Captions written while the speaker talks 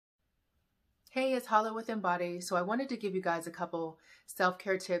Hey, it's Hollow with Embody. So I wanted to give you guys a couple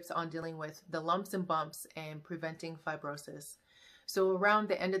self-care tips on dealing with the lumps and bumps and preventing fibrosis. So around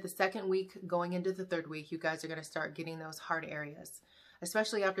the end of the second week, going into the third week, you guys are going to start getting those hard areas,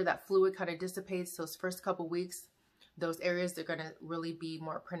 especially after that fluid kind of dissipates. Those first couple weeks, those areas are going to really be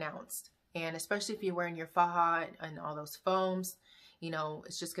more pronounced. And especially if you're wearing your faja and all those foams,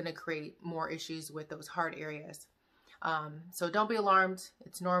 it's just going to create more issues with those hard areas. So don't be alarmed.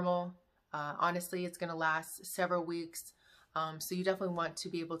 It's normal. Honestly, it's going to last several weeks. So you definitely want to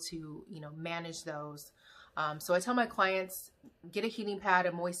be able to, manage those. So I tell my clients, get a heating pad,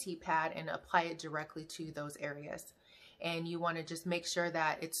 a moist heat pad, and apply it directly to those areas. And you want to just make sure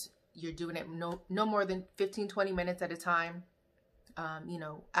that you're doing it no more than 15-20 minutes at a time.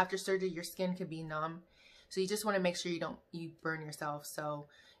 After surgery, your skin can be numb. So you just want to make sure you burn yourself. So,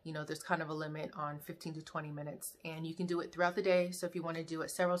 there's kind of a limit on 15 to 20 minutes, and you can do it throughout the day. So if you want to do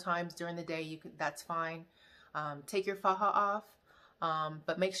it several times during the day, that's fine. Take your faja off,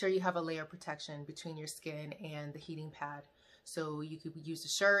 but make sure you have a layer of protection between your skin and the heating pad. So you could use a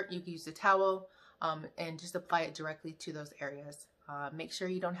shirt, you could use a towel, and just apply it directly to those areas. Make sure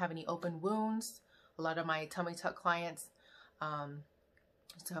you don't have any open wounds. A lot of my tummy tuck clients,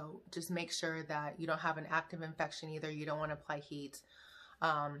 so just make sure that you don't have an active infection either. You don't want to apply heat.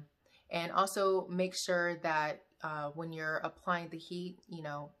 And also make sure that when you're applying the heat,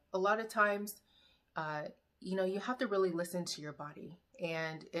 a lot of times, you have to really listen to your body.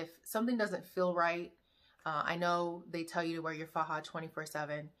 And if something doesn't feel right, I know they tell you to wear your faja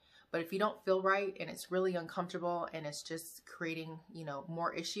 24/7, but if you don't feel right and it's really uncomfortable and it's just creating,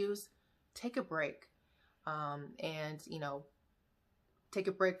 more issues, take a break. And take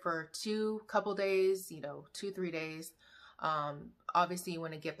a break for couple days, 2-3 days. Obviously you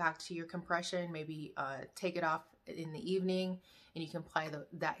want to get back to your compression, maybe take it off in the evening, and you can apply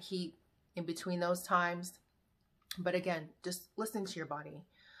that heat in between those times. But again, just listen to your body.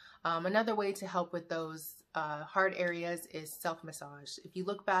 Another way to help with those hard areas is self-massage. If you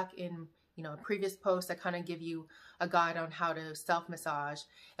look back in a previous post, I kind of give you a guide on how to self-massage.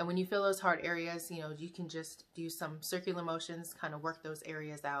 And when you feel those hard areas, you can just do some circular motions, kind of work those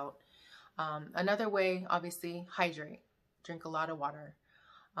areas out. Another way, obviously, hydrate. Drink a lot of water.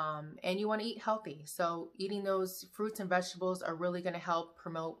 And you want to eat healthy. So eating those fruits and vegetables are really going to help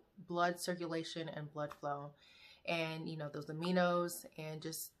promote blood circulation and blood flow. And, those aminos and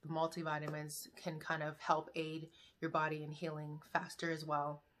just the multivitamins can kind of help aid your body in healing faster as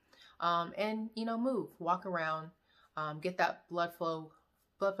well. And, move, walk around, get that blood flow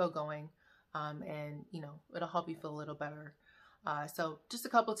going, and, it'll help you feel a little better. So just a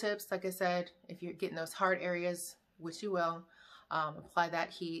couple tips. Like I said, if you're getting those hard areas, which you will, apply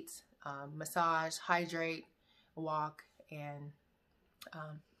that heat, massage, hydrate, walk, and,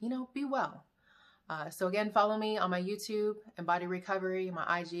 be well. So again, follow me on my YouTube, Embody Recovery,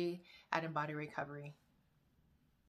 my IG at Embody Recovery.